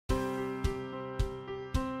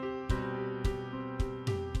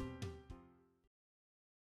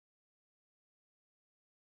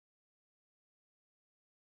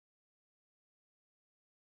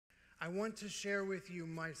I want to share with you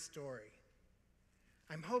my story.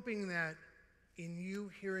 I'm hoping that in you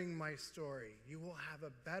hearing my story, you will have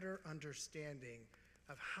a better understanding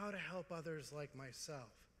of how to help others like myself.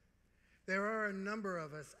 There are a number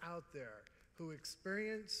of us out there who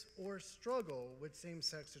experience or struggle with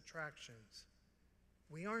same-sex attractions.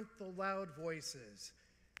 We aren't the loud voices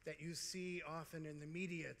that you see often in the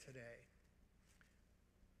media today.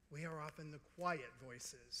 We are often the quiet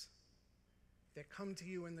voices that come to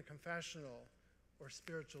you in the confessional or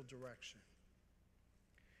spiritual direction.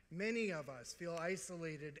 Many of us feel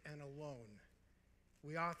isolated and alone.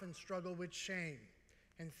 We often struggle with shame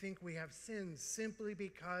and think we have sinned simply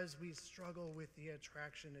because we struggle with the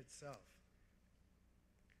attraction itself.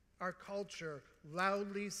 Our culture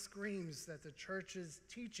loudly screams that the church's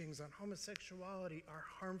teachings on homosexuality are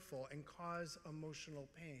harmful and cause emotional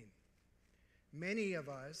pain. Many of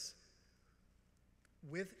us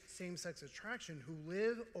with same-sex attraction who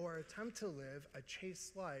live or attempt to live a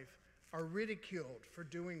chaste life are ridiculed for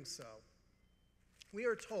doing so. We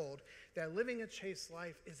are told that living a chaste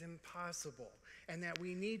life is impossible and that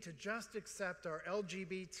we need to just accept our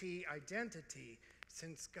LGBT identity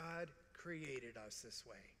since God created us this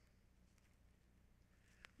way.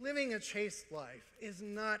 Living a chaste life is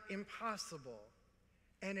not impossible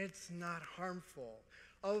and it's not harmful.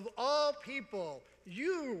 Of all people,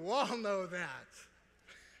 you all know that.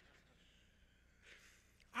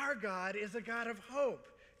 Our God is a God of hope,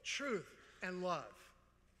 truth, and love.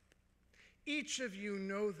 Each of you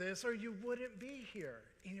know this, or you wouldn't be here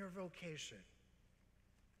in your vocation.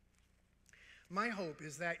 My hope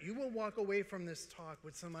is that you will walk away from this talk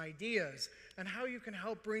with some ideas on how you can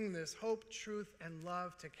help bring this hope, truth, and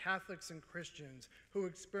love to Catholics and Christians who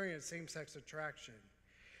experience same-sex attraction.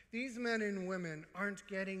 These men and women aren't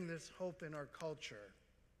getting this hope in our culture,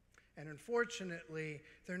 and unfortunately,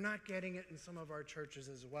 they're not getting it in some of our churches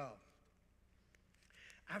as well.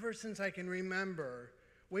 Ever since I can remember,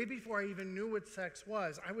 way before I even knew what sex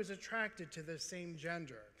was, I was attracted to the same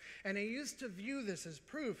gender. And I used to view this as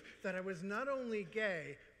proof that I was not only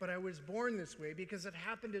gay, but I was born this way because it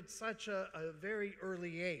happened at such a very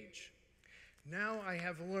early age. Now I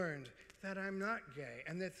have learned that I'm not gay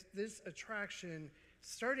and that this attraction,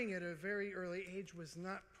 starting at a very early age, was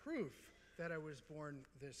not proof that I was born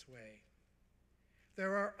this way.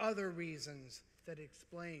 There are other reasons that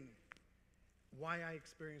explain why I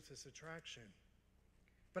experience this attraction.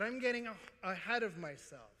 But I'm getting ahead of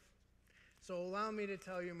myself. So allow me to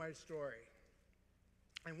tell you my story.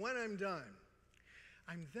 And when I'm done,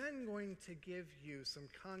 I'm then going to give you some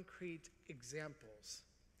concrete examples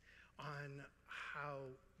on how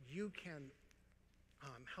you can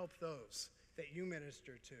help those that you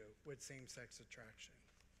minister to with same-sex attraction.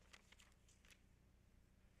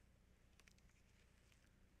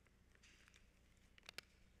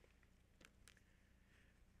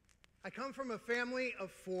 I come from a family of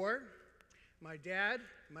four: my dad,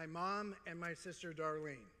 my mom, and my sister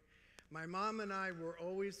Darlene. My mom and I were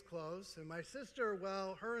always close, and my sister,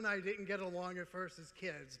 well, her and I didn't get along at first as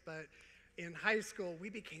kids, but in high school, we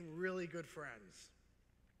became really good friends.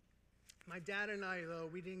 My dad and I, though,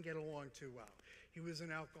 we didn't get along too well. He was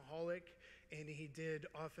an alcoholic, and he did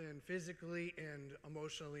often physically and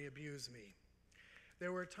emotionally abuse me.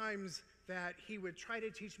 There were times that he would try to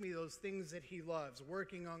teach me those things that he loves: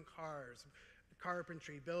 working on cars,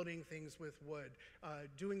 carpentry, building things with wood,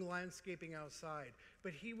 doing landscaping outside.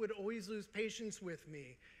 But he would always lose patience with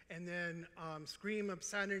me and then scream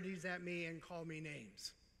obscenities at me and call me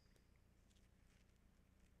names.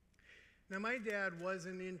 Now, my dad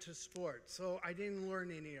wasn't into sports, so I didn't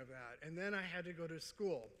learn any of that. And then I had to go to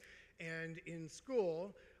school. And in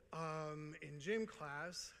school, in gym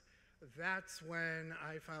class, that's when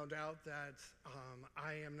I found out that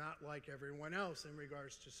I am not like everyone else in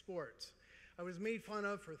regards to sports. I was made fun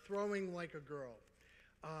of for throwing like a girl.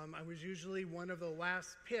 I was usually one of the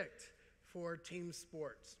last picked for team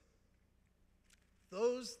sports.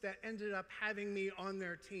 Those that ended up having me on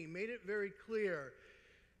their team made it very clear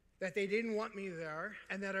that they didn't want me there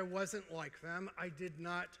and that I wasn't like them. I did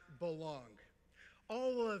not belong.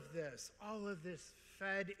 All of this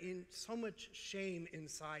fed in so much shame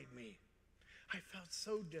inside me. I felt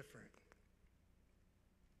so different.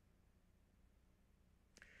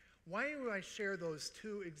 Why do I share those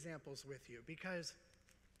two examples with you? Because,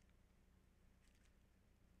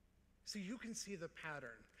 see, you can see the pattern.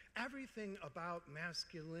 Everything about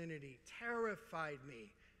masculinity terrified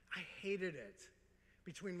me. I hated it.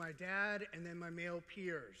 Between my dad and then my male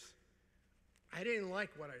peers, I didn't like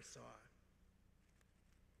what I saw.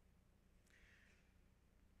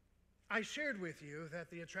 I shared with you that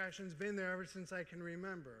the attraction's been there ever since I can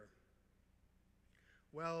remember.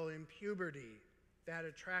 Well, in puberty, that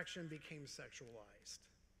attraction became sexualized.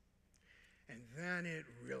 And then it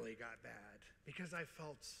really got bad because I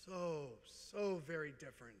felt so very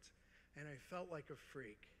different, and I felt like a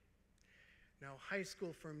freak. Now, high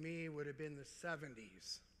school for me would have been the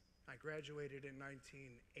 70s. I graduated in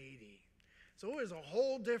 1980. So it was a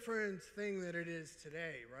whole different thing than it is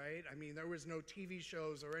today, right? I mean, there was no TV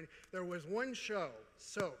shows or any. There was one show,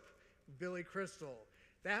 Soap, Billy Crystal.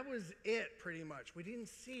 That was it, pretty much. We didn't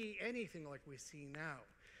see anything like we see now.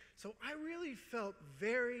 So I really felt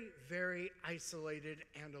very, very isolated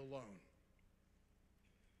and alone.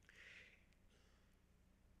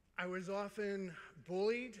 I was often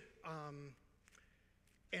bullied,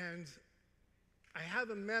 and I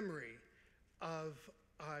have a memory of,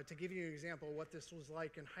 to give you an example of what this was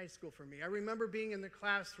like in high school for me. I remember being in the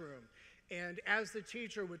classroom, and as the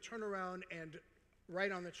teacher would turn around and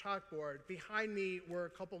write on the chalkboard, behind me were a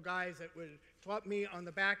couple guys that would slap me on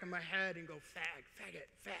the back of my head and go, fag, faggot,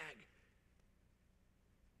 fag.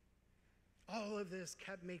 All of this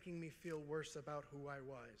kept making me feel worse about who I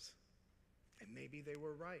was. And maybe they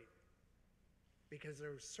were right, because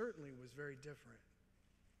there certainly was very different.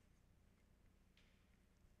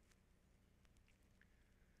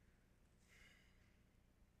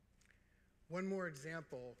 One more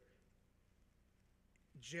example,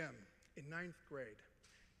 gym. In 9th grade,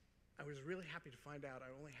 I was really happy to find out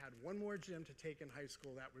I only had one more gym to take in high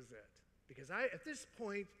school. That was it. Because at this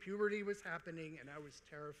point, puberty was happening, and I was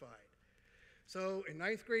terrified. So in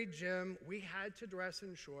 9th grade gym, we had to dress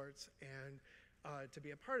in shorts and to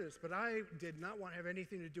be a part of this. But I did not want to have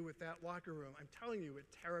anything to do with that locker room. I'm telling you, it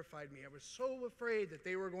terrified me. I was so afraid that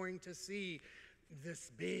they were going to see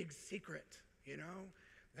this big secret, you know,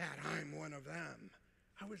 that I'm one of them.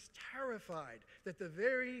 I was terrified that the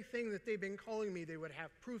very thing that they've been calling me, they would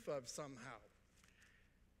have proof of somehow.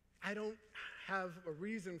 I don't have a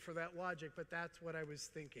reason for that logic, but that's what I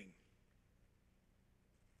was thinking.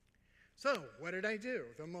 So what did I do?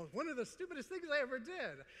 One of the stupidest things I ever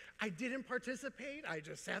did. I didn't participate. I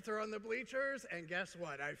just sat there on the bleachers, and guess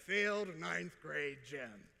what? I failed 9th grade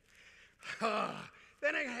gym.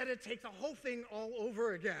 Then I had to take the whole thing all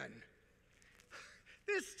over again.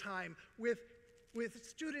 This time with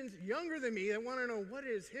students younger than me that want to know what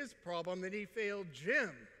is his problem that he failed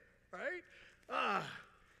gym, right?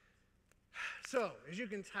 So, as you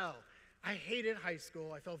can tell, I hated high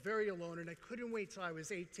school. I felt very alone, and I couldn't wait till I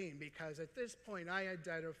was 18 because at this point I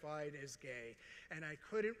identified as gay, and I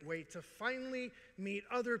couldn't wait to finally meet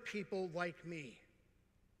other people like me.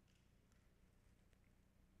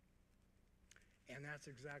 And that's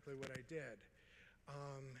exactly what I did.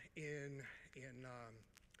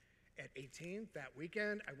 At 18, that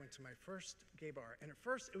weekend, I went to my first gay bar, and at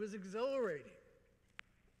first, it was exhilarating.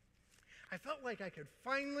 I felt like I could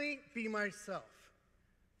finally be myself.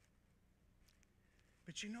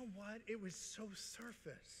 But you know what? It was so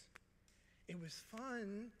surface. It was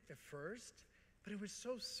fun at first, but it was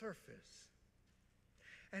so surface.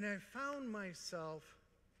 And I found myself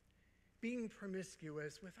being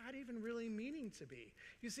promiscuous without even really meaning to be.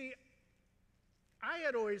 You see, I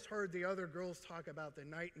had always heard the other girls talk about the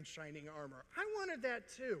knight in shining armor. I wanted that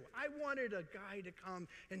too. I wanted a guy to come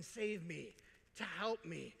and save me, to help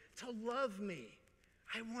me, to love me.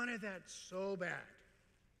 I wanted that so bad.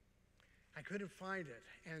 I couldn't find it,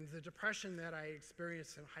 and the depression that I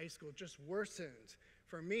experienced in high school just worsened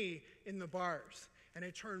for me in the bars, and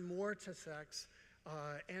it turned more to sex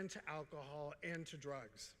and to alcohol and to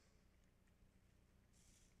drugs.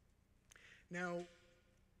 Now,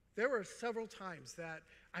 there were several times that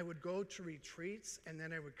I would go to retreats and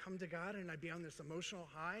then I would come to God and I'd be on this emotional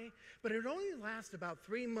high, but it would only last about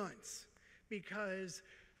 3 months because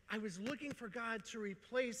I was looking for God to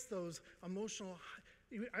replace those emotional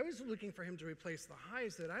highs. I was looking for him to replace the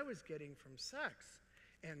highs that I was getting from sex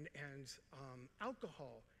and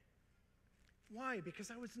alcohol. Why?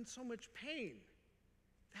 Because I was in so much pain.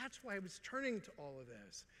 That's why I was turning to all of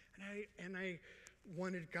this. And I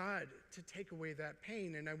wanted God to take away that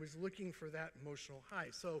pain, and I was looking for that emotional high.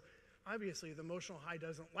 So obviously the emotional high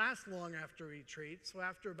doesn't last long after retreat, so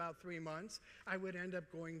after about 3 months, I would end up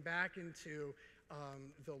going back into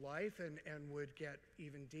the life and would get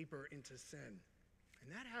even deeper into sin.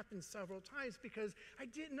 And that happened several times because I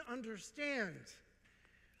didn't understand.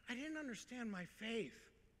 I didn't understand my faith.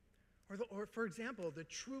 Or for example, the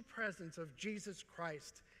true presence of Jesus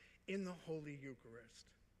Christ in the Holy Eucharist.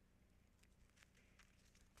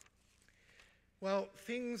 Well,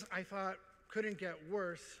 things I thought couldn't get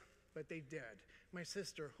worse, but they did. My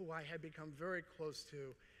sister, who I had become very close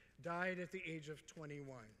to, died at the age of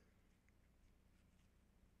 21.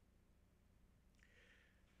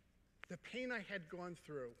 The pain I had gone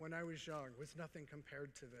through when I was young was nothing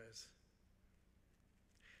compared to this.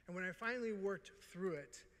 And when I finally worked through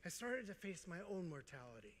it, I started to face my own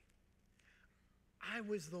mortality. I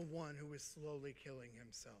was the one who was slowly killing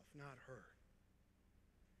himself, not her.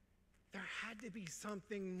 There had to be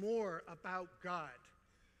something more about God.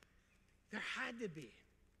 There had to be.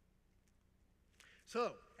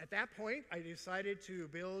 So, at that point, I decided to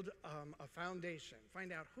build a foundation,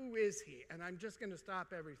 find out who is he, and I'm just going to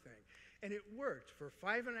stop everything. And it worked. For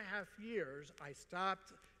 5.5 years, I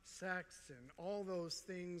stopped sex and all those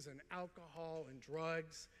things and alcohol and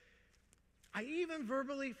drugs. I even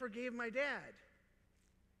verbally forgave my dad.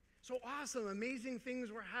 So awesome, amazing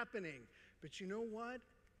things were happening. But you know what?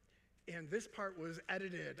 And this part was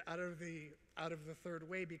edited out of the third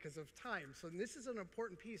way because of time. So this is an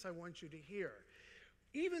important piece I want you to hear.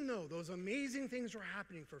 Even though those amazing things were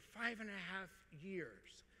happening for 5.5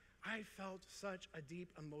 years, I felt such a deep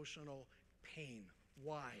emotional pain.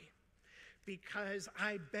 Why? Because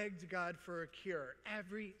I begged God for a cure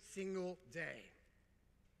every single day.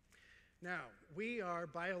 Now, we are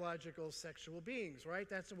biological sexual beings, right?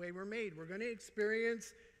 That's the way we're made. We're going to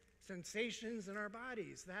experience sensations in our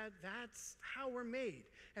bodies. That's how we're made.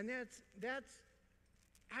 And that's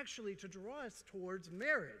actually to draw us towards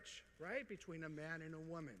marriage, right? Between a man and a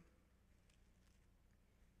woman.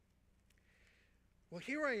 Well,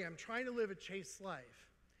 here I am trying to live a chaste life.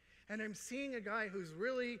 And I'm seeing a guy who's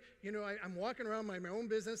really, I'm walking around my own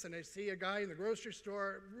business and I see a guy in the grocery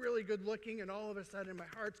store, really good looking, and all of a sudden my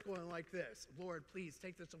heart's going like this. Lord, please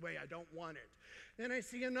take this away. I don't want it. Then I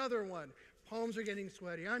see another one. Palms are getting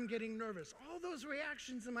sweaty. I'm getting nervous. All those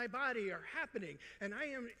reactions in my body are happening. And I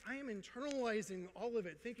am internalizing all of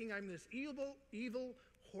it, thinking I'm this evil,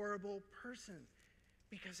 horrible person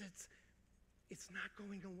because it's not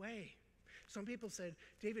going away. Some people said,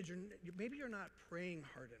 David, maybe you're not praying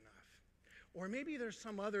hard enough. Or maybe there's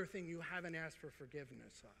some other thing you haven't asked for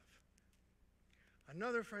forgiveness of.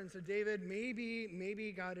 Another friend said, David,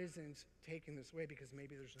 maybe God isn't taking this away because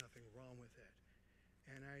maybe there's nothing wrong with it.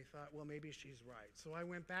 And I thought, well, maybe she's right. So I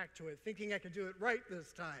went back to it thinking I could do it right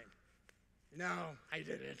this time. No, I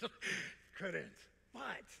didn't. Couldn't. But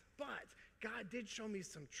God did show me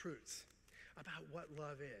some truths about what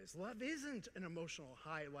love is. Love isn't an emotional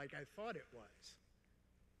high like I thought it was.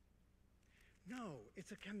 No,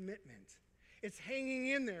 it's a commitment. It's hanging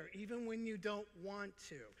in there even when you don't want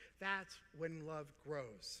to. That's when love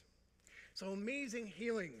grows. So amazing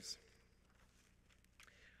healings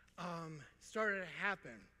started to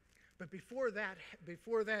happen. But before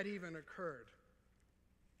that even occurred,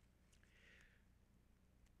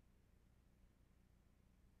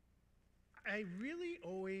 I really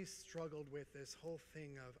always struggled with this whole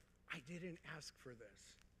thing of, I didn't ask for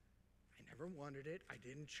this. I never wanted it. I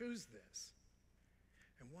didn't choose this.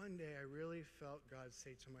 And one day I really felt God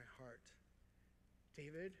say to my heart,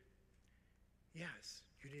 David, yes,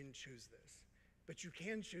 you didn't choose this, but you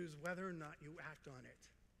can choose whether or not you act on it.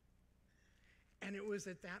 And it was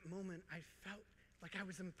at that moment I felt like I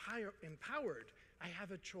was empowered. I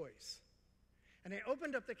have a choice. And I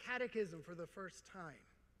opened up the catechism for the first time.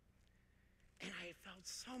 And I felt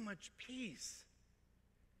so much peace.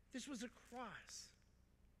 This was a cross.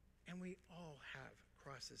 And we all have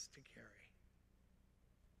crosses to carry.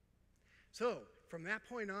 So, from that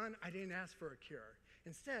point on, I didn't ask for a cure.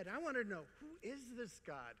 Instead, I wanted to know, who is this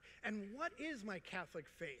God? And what is my Catholic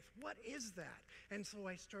faith? What is that? And so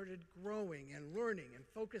I started growing and learning and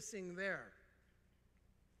focusing there.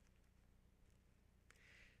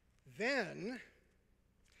 Then,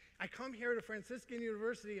 I come here to Franciscan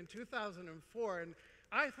University in 2004, and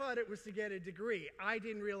I thought it was to get a degree. I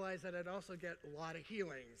didn't realize that I'd also get a lot of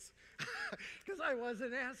healings because I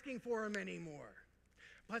wasn't asking for them anymore.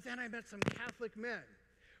 But then I met some Catholic men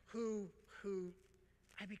who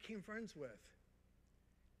I became friends with.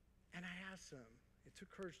 And I asked them, it took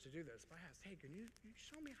courage to do this, but I asked, hey, can you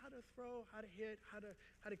show me how to throw, how to hit,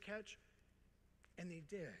 how to catch? And they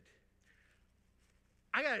did.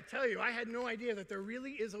 I got to tell you, I had no idea that there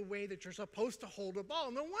really is a way that you're supposed to hold a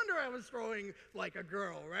ball. No wonder I was throwing like a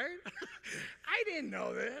girl, right? I didn't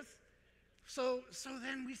know this. So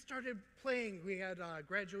then we started playing. We had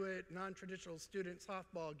graduate, non-traditional student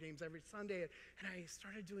softball games every Sunday, and I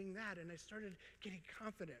started doing that, and I started getting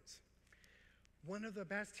confidence. One of the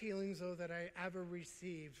best healings, though, that I ever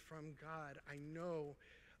received from God, I know,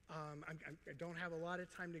 I don't have a lot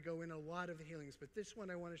of time to go in a lot of the healings, but this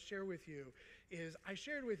one I want to share with you is, I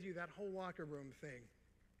shared with you that whole locker room thing.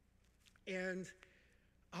 And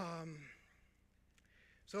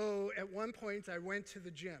so at one point I went to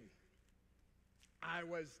the gym. I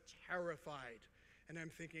was terrified. And I'm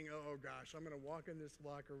thinking, oh gosh, I'm going to walk in this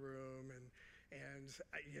locker room and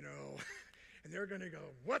and they're going to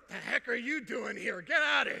go, what the heck are you doing here? Get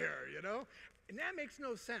out of here, And that makes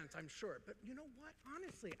no sense, I'm sure. But you know what?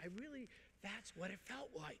 Honestly, that's what it felt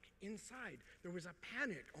like inside. There was a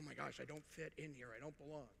panic. Oh my gosh, I don't fit in here. I don't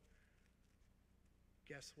belong.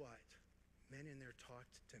 Guess what? Men in there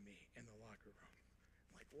talked to me in the locker room.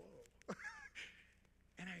 I'm like, whoa.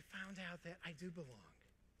 And I found out that I do belong.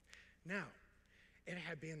 Now, it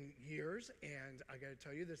had been years, and I got to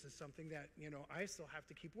tell you, this is something that, I still have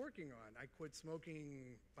to keep working on. I quit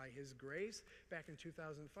smoking by His grace back in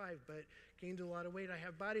 2005, but gained a lot of weight. I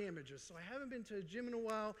have body images, so I haven't been to a gym in a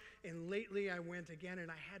while, and lately I went again,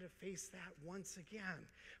 and I had to face that once again.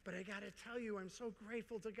 But I got to tell you, I'm so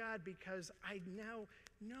grateful to God because I now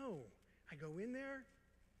know I go in there,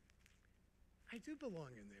 I do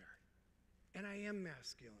belong in there, and I am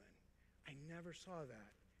masculine. I never saw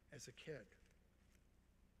that as a kid.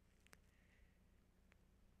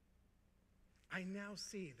 I now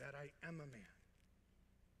see that I am a man.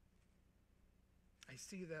 I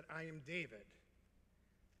see that I am David,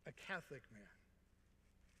 a Catholic man.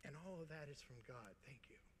 And all of that is from God. Thank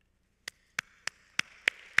you.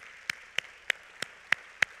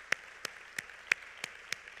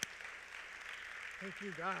 Thank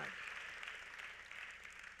you, God.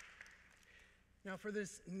 Now, for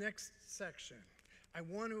this next section, I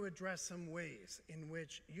want to address some ways in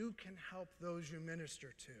which you can help those you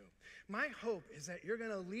minister to. My hope is that you're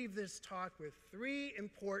going to leave this talk with 3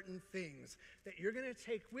 important things that you're going to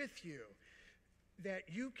take with you that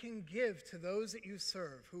you can give to those that you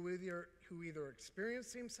serve who either experience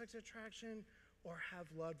same-sex attraction or have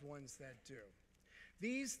loved ones that do.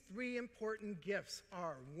 These 3 important gifts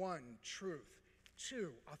are 1, truth, 2,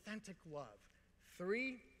 authentic love,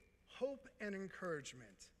 3, hope and encouragement.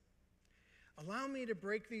 Allow me to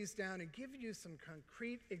break these down and give you some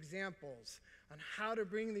concrete examples on how to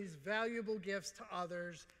bring these valuable gifts to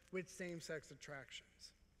others with same-sex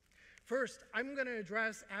attractions. First, I'm going to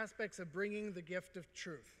address aspects of bringing the gift of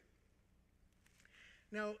truth.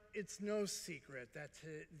 Now, it's no secret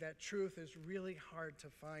that truth is really hard to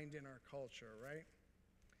find in our culture, right?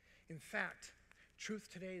 In fact, truth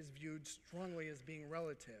today is viewed strongly as being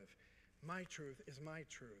relative. My truth is my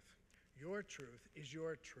truth. Your truth is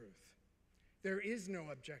your truth. There is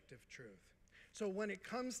no objective truth. So when it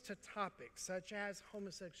comes to topics such as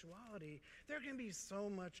homosexuality, there can be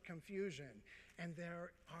so much confusion. And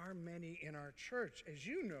there are many in our church, as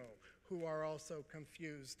you know, who are also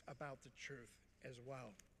confused about the truth as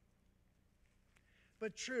well.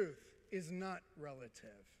 But truth is not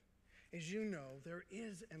relative. As you know, there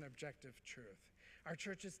is an objective truth. Our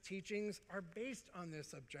church's teachings are based on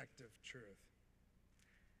this objective truth.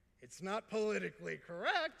 It's not politically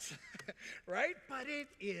correct, right? But it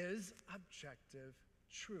is objective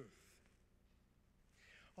truth.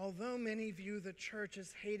 Although many view the church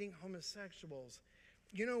as hating homosexuals,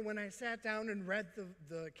 when I sat down and read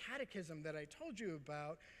the catechism that I told you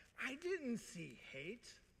about, I didn't see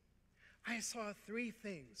hate. I saw 3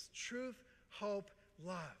 things: truth, hope,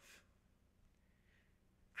 love.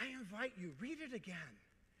 I invite you, read it again.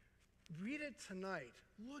 Read it tonight.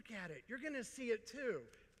 Look at it. You're going to see it too.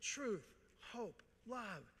 Truth, hope,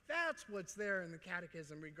 love. That's what's there in the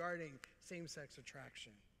catechism regarding same-sex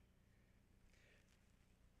attraction.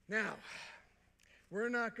 Now, we're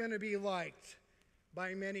not going to be liked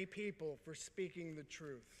by many people for speaking the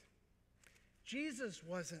truth. Jesus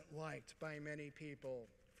wasn't liked by many people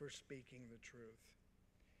for speaking the truth.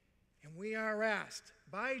 And we are asked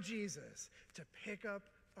by Jesus to pick up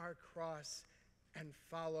our cross and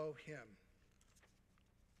follow him.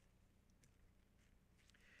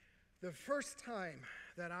 The first time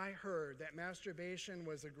that I heard that masturbation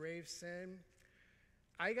was a grave sin,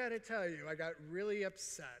 I got to tell you, I got really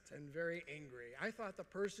upset and very angry. I thought the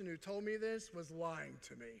person who told me this was lying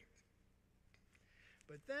to me.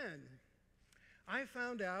 But then I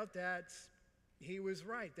found out that he was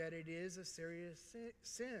right, that it is a serious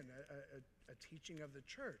sin, a teaching of the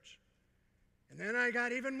church. And then I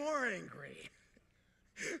got even more angry.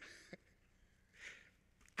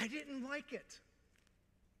 I didn't like it.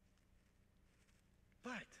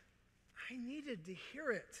 But I needed to hear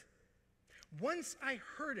it. Once I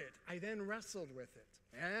heard it, I then wrestled with it.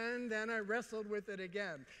 And then I wrestled with it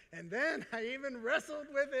again. And then I even wrestled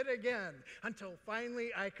with it again until finally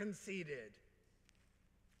I conceded.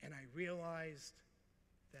 And I realized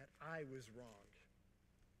that I was wrong.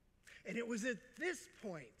 And it was at this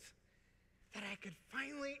point that I could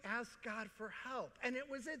finally ask God for help. And it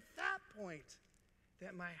was at that point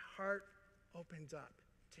that my heart opened up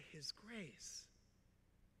to his grace.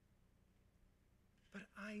 but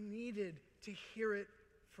I needed to hear it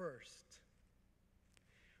first.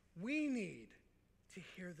 We need to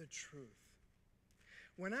hear the truth.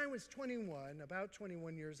 When I was 21, about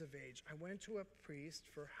 21 years of age, I went to a priest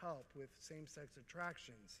for help with same-sex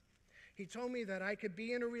attractions. He told me that I could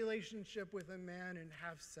be in a relationship with a man and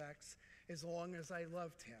have sex as long as I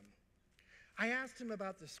loved him. I asked him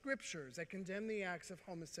about the scriptures that condemn the acts of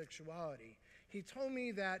homosexuality. He told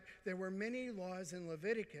me that there were many laws in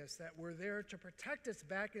Leviticus that were there to protect us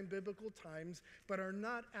back in biblical times, but are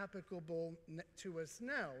not applicable to us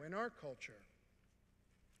now in our culture.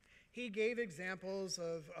 He gave examples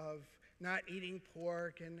of not eating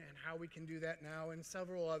pork and how we can do that now and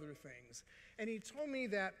several other things. And he told me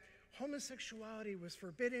that homosexuality was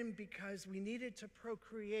forbidden because we needed to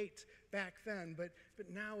procreate back then, but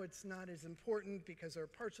now it's not as important because there are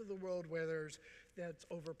parts of the world where that's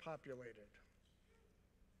overpopulated.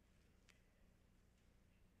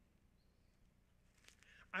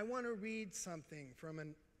 I want to read something from a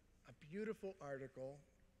beautiful article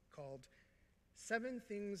called 7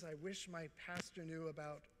 Things I Wish My Pastor Knew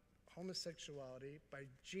About Homosexuality by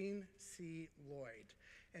Jean C. Lloyd,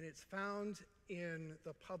 and it's found in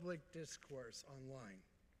the public discourse online.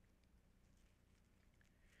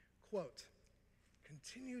 Quote,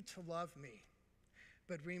 "Continue to love me,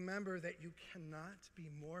 but remember that you cannot be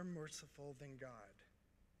more merciful than God.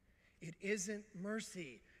 It isn't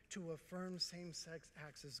mercy to affirm same-sex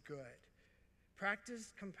acts as good.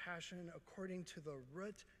 Practice compassion according to the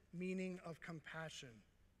root meaning of compassion.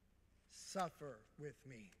 Suffer with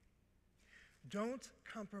me. Don't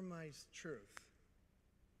compromise truth.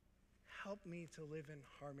 Help me to live in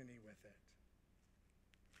harmony with it."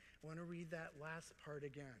 I want to read that last part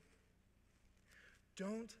again.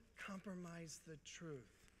 Don't compromise the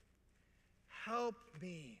truth. Help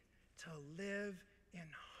me to live in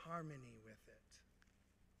harmony with it.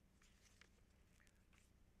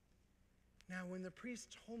 Now, when the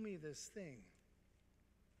priest told me this thing,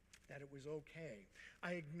 that it was okay,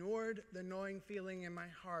 I ignored the gnawing feeling in my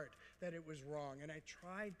heart that it was wrong, and I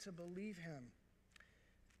tried to believe him.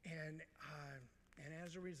 And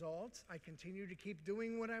as a result, I continued to keep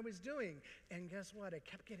doing what I was doing. And guess what? I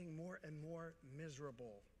kept getting more and more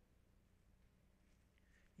miserable.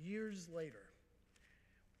 Years later,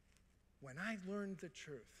 when I learned the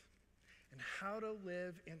truth and how to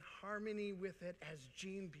live in harmony with it as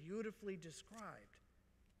Jean beautifully described,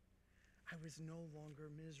 I was no longer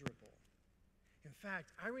miserable. In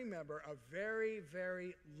fact, I remember a very,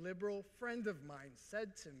 very liberal friend of mine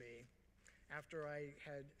said to me, after I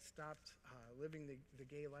had stopped living the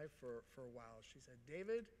gay life for a while, she said,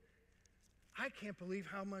 "David, I can't believe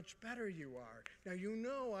how much better you are. Now, you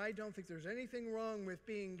know I don't think there's anything wrong with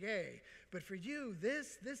being gay, but for you,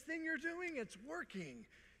 this thing you're doing, it's working.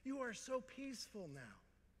 You are so peaceful now."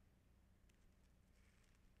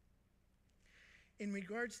 In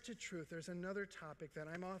regards to truth, there's another topic that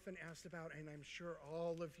I'm often asked about, and I'm sure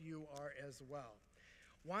all of you are as well.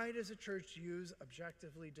 Why does a church use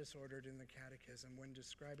objectively disordered in the catechism when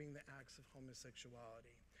describing the acts of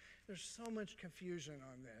homosexuality? There's so much confusion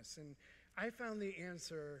on this, and I found the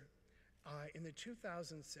answer in the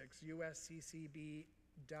 2006 USCCB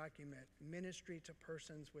document, Ministry to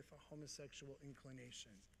Persons with a Homosexual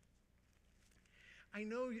Inclination. I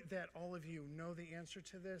know that all of you know the answer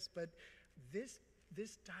to this, but this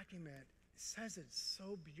document says it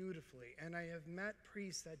so beautifully, and I have met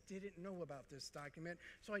priests that didn't know about this document,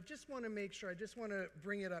 so I just want to make sure, I just want to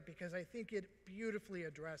bring it up because I think it beautifully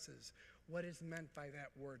addresses what is meant by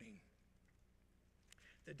that wording.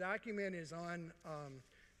 The document is on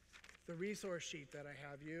the resource sheet that I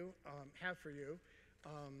have for you.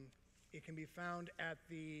 It can be found at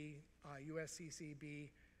the USCCB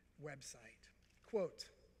website. Quote,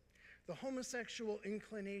 "The homosexual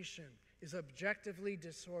inclination is objectively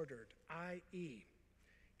disordered, i.e.,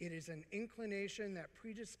 it is an inclination that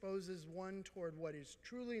predisposes one toward what is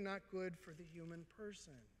truly not good for the human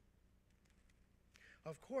person.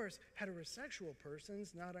 Of course, heterosexual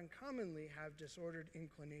persons not uncommonly have disordered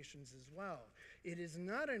inclinations as well. It is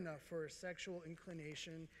not enough for a sexual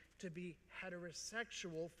inclination to be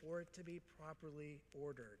heterosexual for it to be properly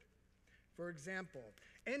ordered. For example,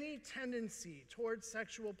 any tendency towards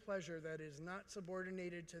sexual pleasure that is not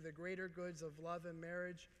subordinated to the greater goods of love and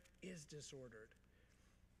marriage is disordered,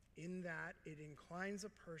 in that it inclines a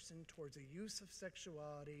person towards a use of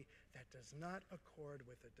sexuality that does not accord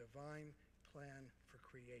with a divine plan for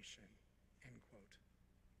creation," end quote.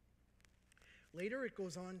 Later it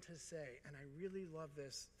goes on to say, and I really love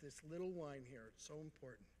this little line here, it's so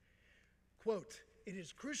important, quote, "It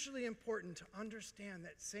is crucially important to understand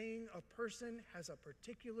that saying a person has a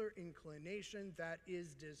particular inclination that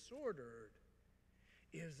is disordered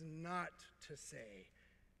is not to say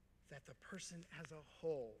that the person as a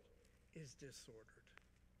whole is disordered.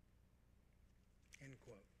 End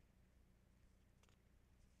quote.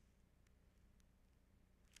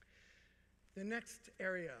 The next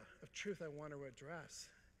area of truth I want to address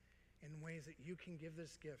in ways that you can give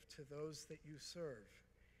this gift to those that you serve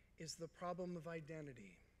is the problem of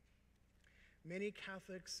identity. Many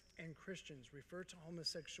Catholics and Christians refer to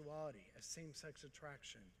homosexuality as same-sex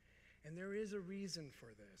attraction, and there is a reason for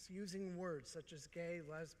this. Using words such as gay,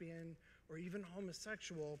 lesbian, or even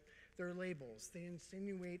homosexual, they're labels. They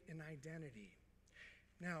insinuate an identity.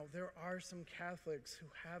 Now, there are some Catholics who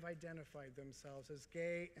have identified themselves as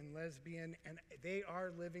gay and lesbian, and they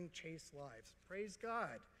are living chaste lives. Praise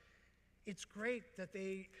God. It's great that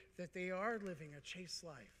they are living a chaste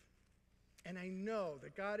life. And I know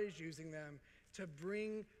that God is using them to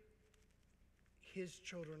bring his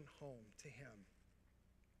children home to him.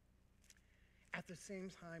 At the same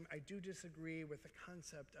time, I do disagree with the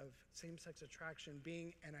concept of same-sex attraction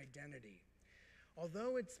being an identity.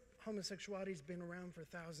 Although homosexuality has been around for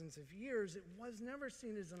thousands of years, it was never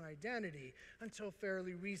seen as an identity until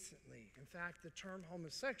fairly recently. In fact, the term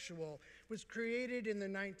homosexual was created in the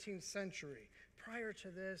 19th century. Prior to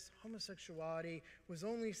this, homosexuality was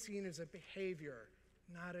only seen as a behavior,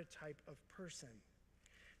 not a type of person.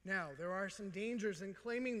 Now, there are some dangers in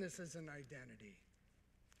claiming this as an identity.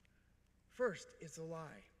 First, it's a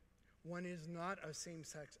lie. One is not a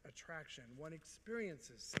same-sex attraction. One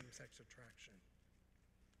experiences same-sex attraction.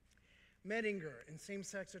 Medinger, in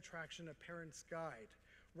Same-Sex Attraction, A Parent's Guide,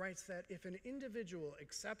 writes that if an individual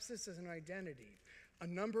accepts this as an identity, a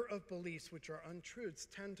number of beliefs which are untruths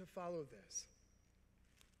tend to follow this.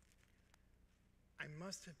 I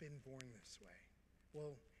must have been born this way.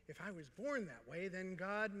 Well, if I was born that way, then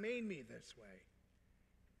God made me this way.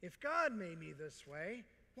 If God made me this way,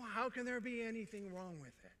 well, how can there be anything wrong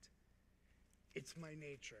with it? It's my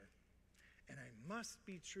nature, and I must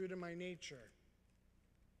be true to my nature.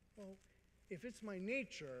 Well, if it's my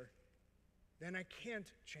nature, then I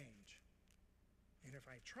can't change. And if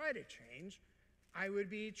I try to change, I would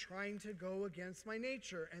be trying to go against my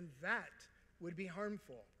nature, and that would be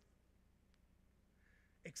harmful.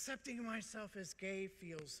 Accepting myself as gay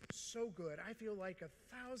feels so good. I feel like a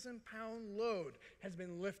 1,000-pound load has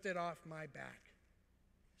been lifted off my back.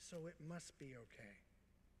 So it must be okay.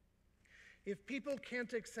 If people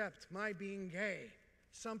can't accept my being gay,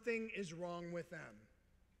 something is wrong with them.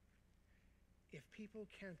 If people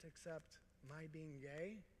can't accept my being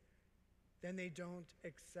gay, then they don't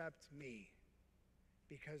accept me,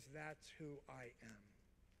 because that's who I am.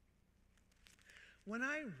 When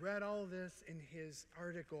I read all this in his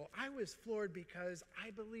article, I was floored because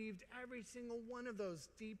I believed every single one of those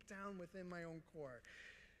deep down within my own core.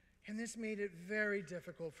 And this made it very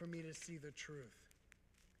difficult for me to see the truth.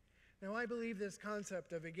 Now, I believe this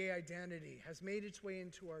concept of a gay identity has made its way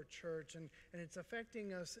into our church, and it's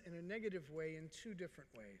affecting us in a negative way in two different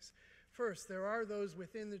ways. First, there are those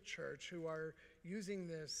within the church who are using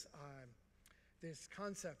this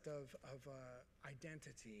concept of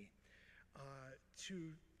identity to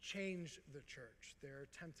change the church. They're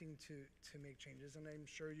attempting to make changes, and I'm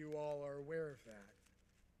sure you all are aware of that.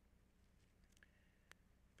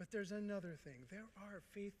 But there's another thing. There are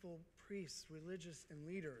faithful priests, religious, and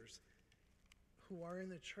leaders who are in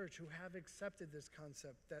the church who have accepted this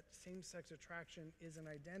concept that same-sex attraction is an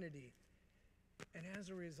identity. And as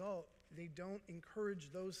a result, they don't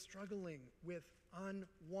encourage those struggling with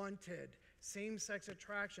unwanted same-sex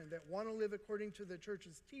attraction that want to live according to the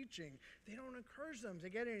church's teaching. They don't encourage them to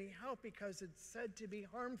get any help because it's said to be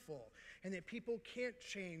harmful and that people can't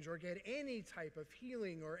change or get any type of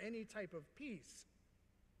healing or any type of peace.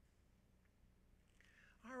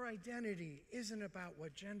 Our identity isn't about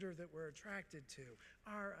what gender that we're attracted to.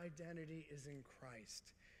 Our identity is in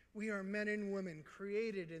Christ. We are men and women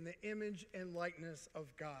created in the image and likeness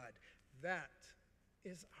of God. That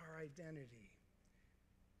is our identity.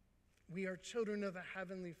 We are children of a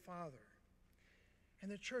heavenly Father.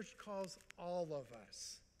 And the church calls all of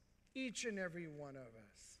us, each and every one of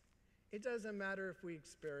us. It doesn't matter if we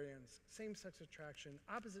experience same-sex attraction,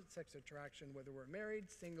 opposite-sex attraction, whether we're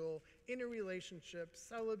married, single, in a relationship,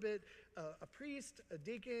 celibate, a priest, a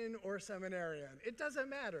deacon, or a seminarian. It doesn't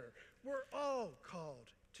matter. We're all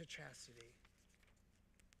called to chastity.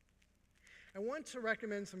 I want to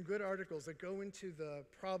recommend some good articles that go into the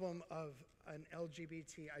problem of an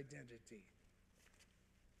LGBT identity.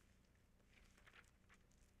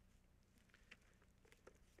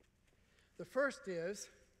 The first is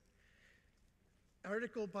an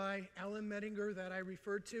article by Ellen Medinger that I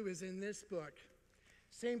referred to is in this book,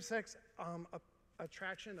 Same-Sex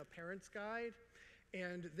Attraction, A Parent's Guide.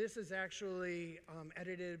 And this is actually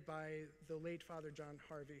edited by the late Father John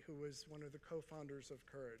Harvey, who was one of the co-founders of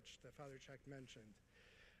Courage that Father Chuck mentioned.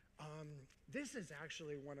 This is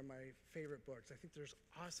actually one of my favorite books. I think there's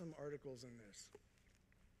awesome articles in this.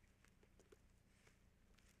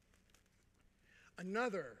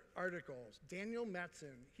 Another article, Daniel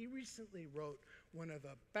Metzen, he recently wrote one of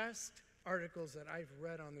the best articles that I've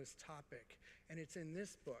read on this topic, and it's in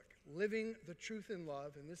this book, Living the Truth in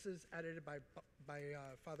Love, and this is edited by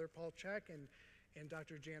Father Paul Check and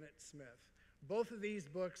Dr. Janet Smith. Both of these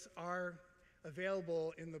books are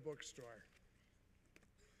available in the bookstore.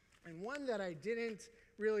 And one that I didn't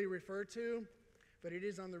really refer to, but it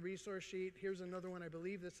is on the resource sheet. Here's another one. I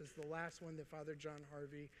believe this is the last one that Father John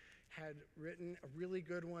Harvey had written, a really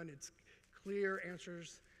good one. It's clear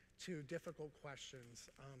answers to difficult questions.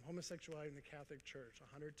 Homosexuality in the Catholic Church,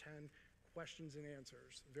 110 questions and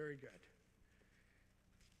answers. Very good.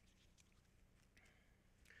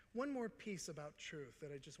 One more piece about truth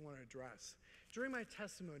that I just want to address. During my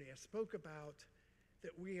testimony, I spoke about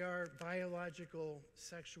that we are biological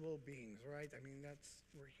sexual beings, right? I mean,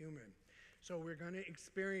 we're human. So we're going to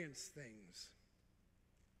experience things.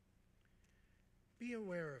 Be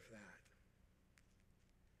aware of that.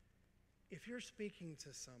 If you're speaking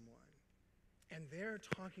to someone and they're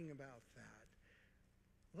talking about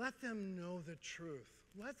that, let them know the truth.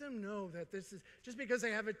 Let them know that this is, just because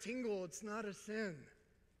they have a tingle, it's not a sin.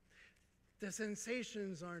 The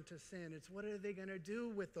sensations aren't a sin. It's what are they going to do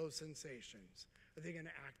with those sensations? Are they going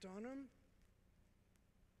to act on them?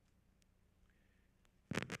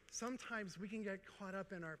 Sometimes we can get caught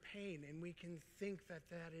up in our pain and we can think that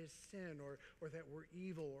that is sin or that we're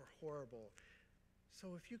evil or horrible.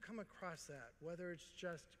 So if you come across that, whether it's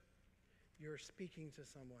just you're speaking to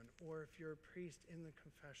someone or if you're a priest in the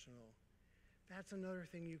confessional, that's another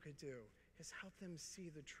thing you could do, is help them see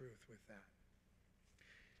the truth with that.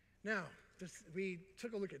 Now, we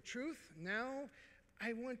took a look at truth. Now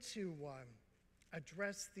I want to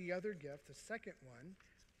address the other gift, the second one,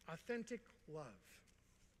 authentic love.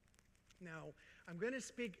 Now, I'm going to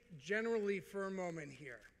speak generally for a moment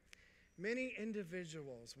here. Many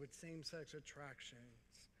individuals with same-sex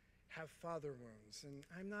attractions have father wounds, and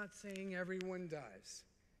I'm not saying everyone does,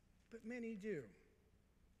 but many do.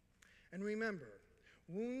 And remember,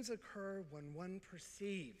 wounds occur when one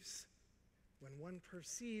perceives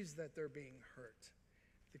that they're being hurt.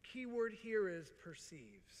 The key word here is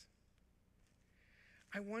perceives.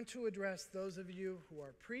 I want to address those of you who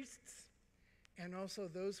are priests and also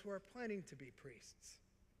those who are planning to be priests.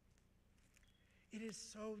 It is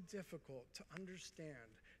so difficult to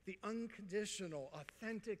understand the unconditional,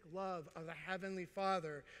 authentic love of a Heavenly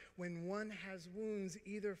Father when one has wounds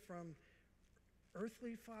either from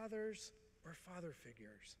earthly fathers or father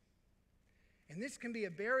figures. And this can be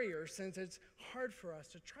a barrier since it's hard for us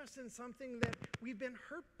to trust in something that we've been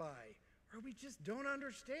hurt by or we just don't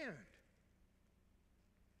understand.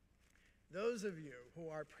 Those of you who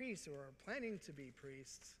are priests or are planning to be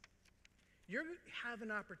priests, you have an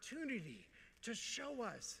opportunity to show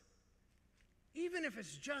us, even if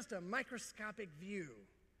it's just a microscopic view,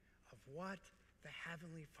 of what the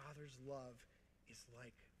Heavenly Father's love is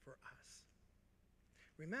like for us.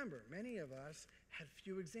 Remember, many of us had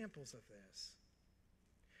few examples of this.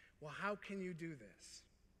 Well, how can you do this?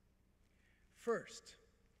 First,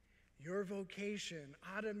 your vocation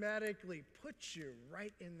automatically puts you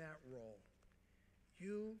right in that role.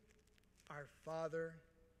 You are father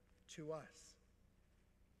to us.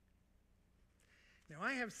 Now,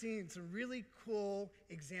 I have seen some really cool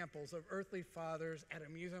examples of earthly fathers at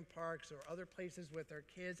amusement parks or other places with their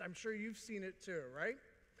kids. I'm sure you've seen it too, right?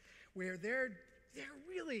 Where they're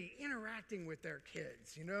really interacting with their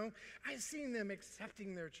kids, you know? I've seen them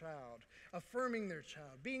accepting their child, affirming their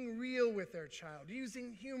child, being real with their child,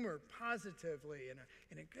 using humor positively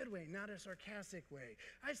in a good way, not a sarcastic way.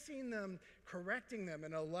 I've seen them correcting them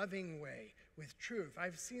in a loving way with truth.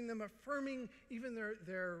 I've seen them affirming even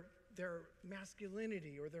their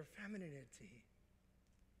masculinity or their femininity.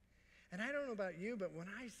 And I don't know about you, but when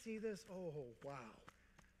I see this, oh, wow,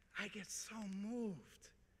 I get so moved.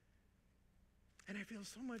 And I feel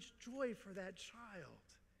so much joy for that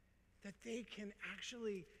child that they can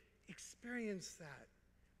actually experience that.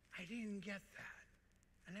 I didn't get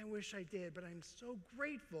that, and I wish I did, but I'm so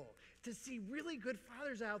grateful to see really good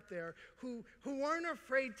fathers out there who aren't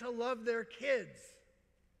afraid to love their kids.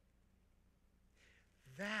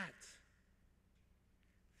 That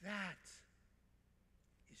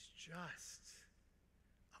is just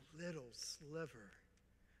a little sliver,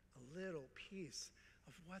 a little piece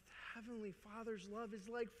of what Heavenly Father's love is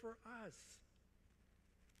like for us.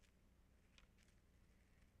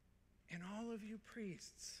 And all of you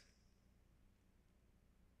priests,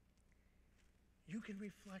 you can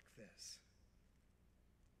reflect this.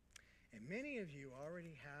 And many of you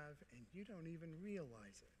already have, and you don't even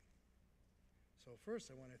realize it. So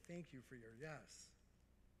first, I want to thank you for your yes.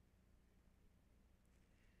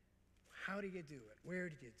 How do you do it? Where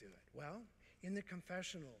do you do it? Well, in the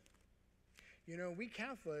confessional. You know, we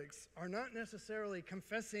Catholics are not necessarily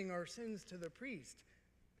confessing our sins to the priest.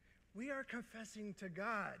 We are confessing to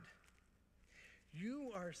God.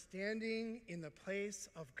 You are standing in the place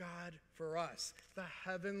of God for us, the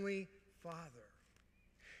Heavenly Father.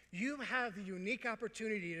 You have the unique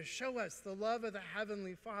opportunity to show us the love of the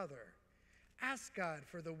Heavenly Father. Ask God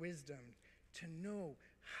for the wisdom to know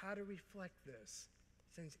how to reflect this,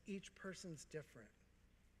 since each person's different.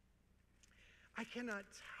 I cannot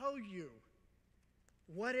tell you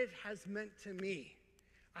what it has meant to me.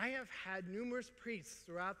 I have had numerous priests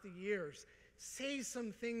throughout the years say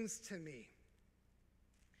some things to me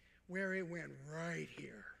where it went right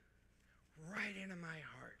here, right into my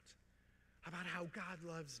heart, about how God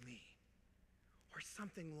loves me, or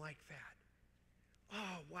something like that.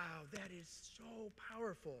 Oh, wow, that is so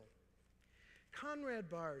powerful.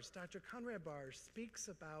 Dr. Conrad Bars speaks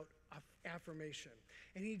about affirmation,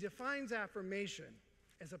 and he defines affirmation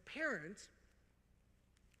as a parent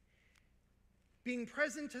being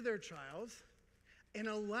present to their child and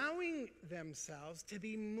allowing themselves to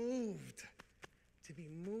be moved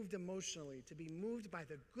emotionally, to be moved by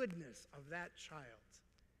the goodness of that child,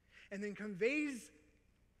 and then conveys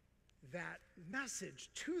that message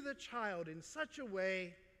to the child in such a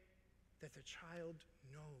way that the child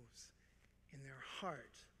knows in their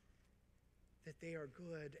heart that they are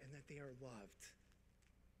good and that they are loved.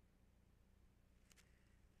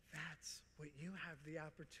 That's what you have the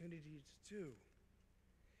opportunity to do.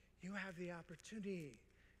 You have the opportunity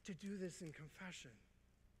to do this in confession.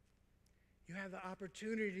 You have the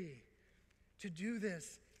opportunity to do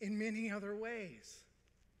this in many other ways.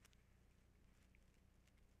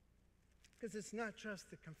 Because it's not just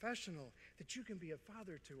the confessional that you can be a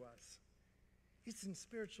father to us. It's in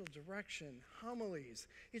spiritual direction, homilies.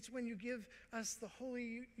 It's when you give us the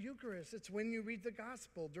Holy Eucharist. It's when you read the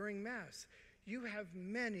gospel during Mass. You have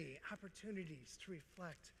many opportunities to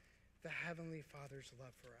reflect the Heavenly Father's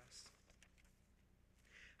love for us.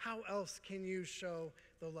 How else can you show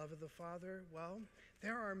the love of the Father? Well,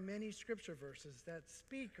 there are many scripture verses that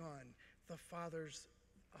speak on the Father's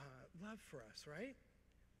love for us, right?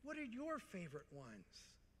 What are your favorite ones?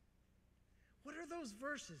 What are those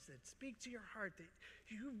verses that speak to your heart that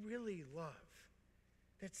you really love,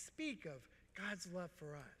 that speak of God's love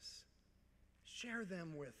for us? Share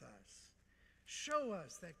them with us. Show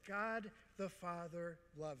us that God the Father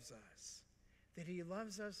loves us, that he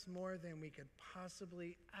loves us more than we could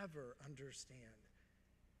possibly ever understand.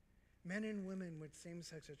 Men and women with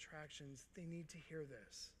same-sex attractions, they need to hear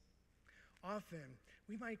this. Often,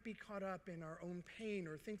 we might be caught up in our own pain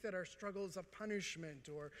or think that our struggle is a punishment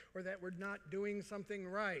or that we're not doing something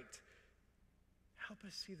right. Help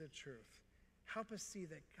us see the truth. Help us see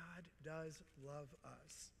that God does love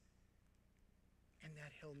us and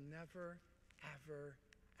that he'll never, ever,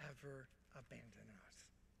 ever abandon us.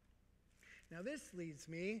 Now this leads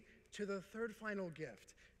me to the third final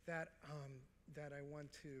gift that I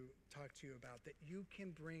want to talk to you about, that you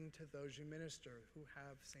can bring to those you minister who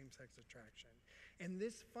have same-sex attraction. And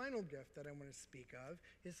this final gift that I want to speak of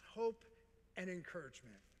is hope and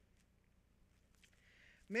encouragement.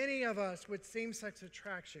 Many of us with same-sex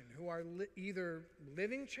attraction who are either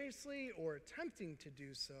living chastely or attempting to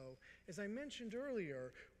do so, as I mentioned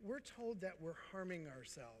earlier, we're told that we're harming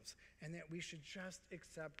ourselves and that we should just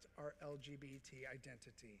accept our LGBT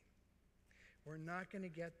identity. We're not going to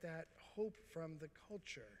get that hope from the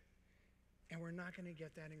culture, and we're not going to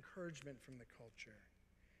get that encouragement from the culture.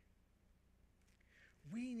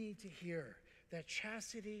 We need to hear that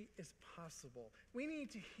chastity is possible. We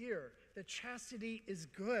need to hear that chastity is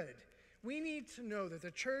good. We need to know that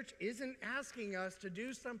the church isn't asking us to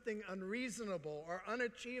do something unreasonable or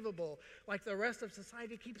unachievable like the rest of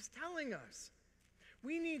society keeps telling us.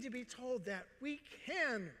 We need to be told that we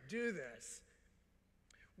can do this.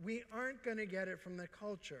 We aren't going to get it from the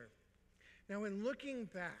culture. Now, in looking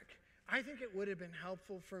back, I think it would have been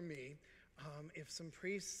helpful for me if some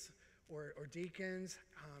priests or deacons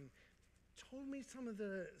told me some of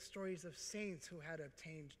the stories of saints who had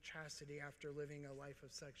obtained chastity after living a life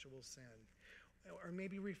of sexual sin, or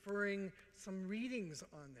maybe referring some readings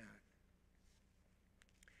on that.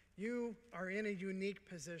 You are in a unique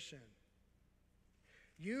position.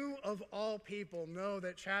 You, of all people, know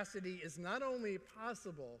that chastity is not only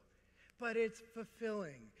possible, but it's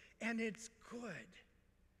fulfilling and it's good.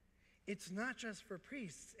 It's not just for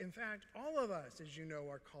priests. In fact, all of us, as you know,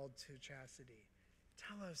 are called to chastity.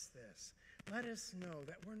 Tell us this. Let us know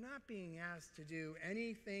that we're not being asked to do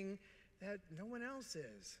anything that no one else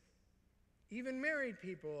is. Even married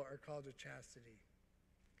people are called to chastity.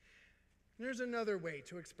 There's another way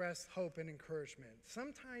to express hope and encouragement.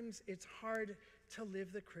 Sometimes it's hard to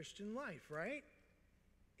live the Christian life, right?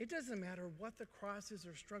 It doesn't matter what the crosses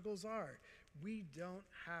or struggles are. We don't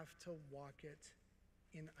have to walk it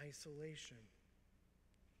in isolation.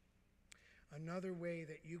 Another way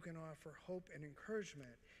that you can offer hope and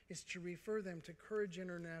encouragement is to refer them to Courage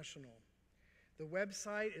International. The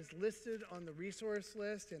website is listed on the resource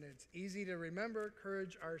list, and it's easy to remember,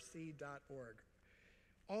 couragerc.org.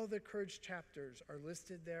 All the Courage chapters are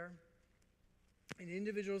listed there, and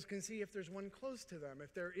individuals can see if there's one close to them.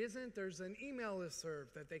 If there isn't, there's an email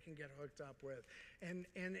listserv that they can get hooked up with, and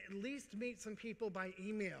at least meet some people by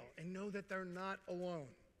email and know that they're not alone.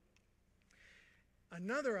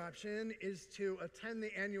 Another option is to attend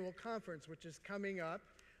the annual conference, which is coming up.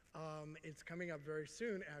 It's coming up very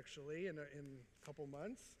soon, actually, in a couple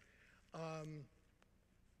months.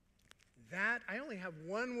 I only have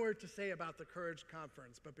one word to say about the Courage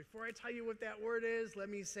Conference, but before I tell you what that word is, let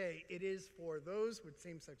me say it is for those with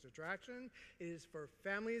same-sex attraction, it is for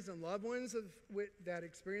families and loved ones that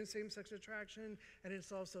experience same-sex attraction, and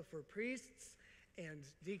it's also for priests and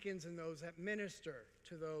deacons and those that minister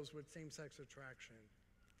to those with same-sex attraction.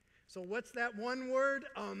 So what's that one word?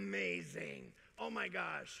 Amazing. Oh my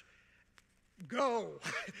gosh. Go.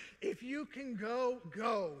 If you can go,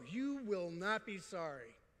 go. You will not be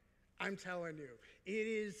sorry. I'm telling you, it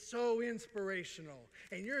is so inspirational.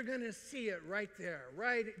 And you're going to see it right there,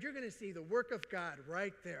 right? You're going to see the work of God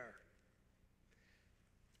right there.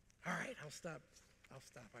 All right, I'll stop.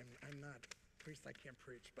 I'm not a priest, I can't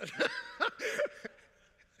preach, but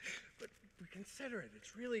but consider it.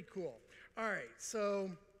 It's really cool. All right, so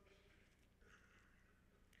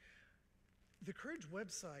the Courage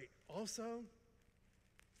website also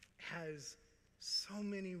has so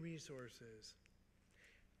many resources.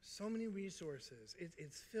 So many resources.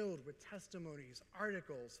 It's filled with testimonies,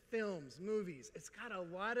 articles, films, movies. It's got a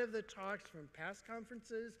lot of the talks from past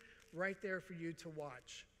conferences right there for you to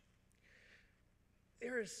watch.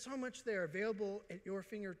 There is so much there available at your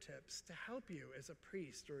fingertips to help you as a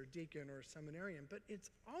priest or a deacon or a seminarian, but it's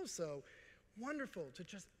also wonderful to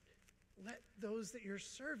just let those that you're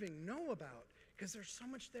serving know about, because there's so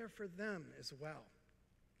much there for them as well.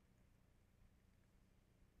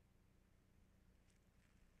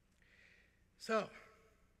 So,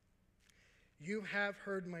 you have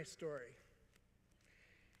heard my story,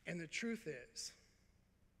 and the truth is,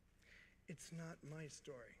 it's not my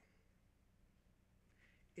story.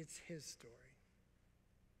 It's his story.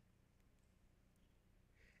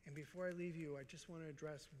 And before I leave you, I just want to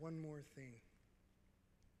address one more thing.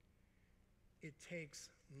 It takes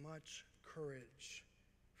much courage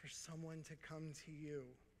for someone to come to you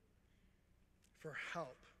for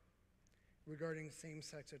help regarding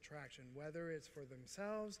same-sex attraction, whether it's for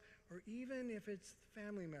themselves or even if it's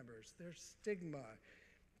family members. There's stigma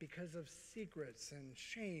because of secrets and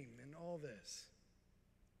shame and all this.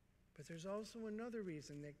 But there's also another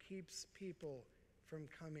reason that keeps people from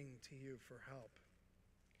coming to you for help.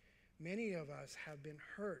 Many of us have been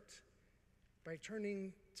hurt by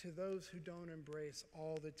turning to those who don't embrace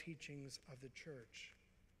all the teachings of the church.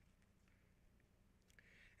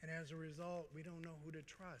 And as a result, we don't know who to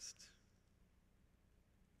trust.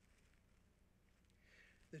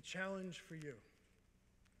 The challenge for you,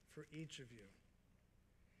 for each of you,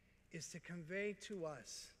 is to convey to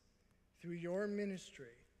us through your ministry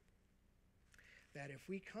that if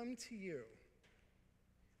we come to you,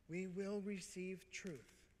 we will receive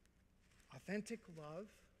truth, authentic love,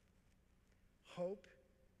 hope,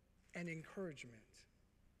 and encouragement.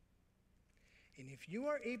 And if you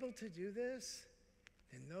are able to do this,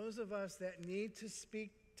 then those of us that need to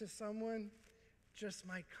speak to someone just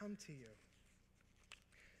might come to you.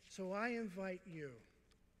 So I invite you,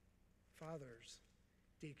 fathers,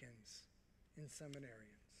 deacons, and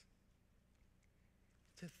seminarians,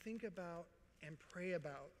 to think about and pray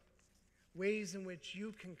about ways in which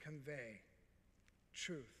you can convey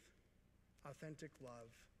truth, authentic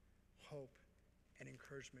love, hope, and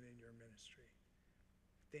encouragement in your ministry.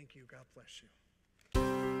 Thank you. God bless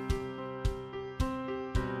you.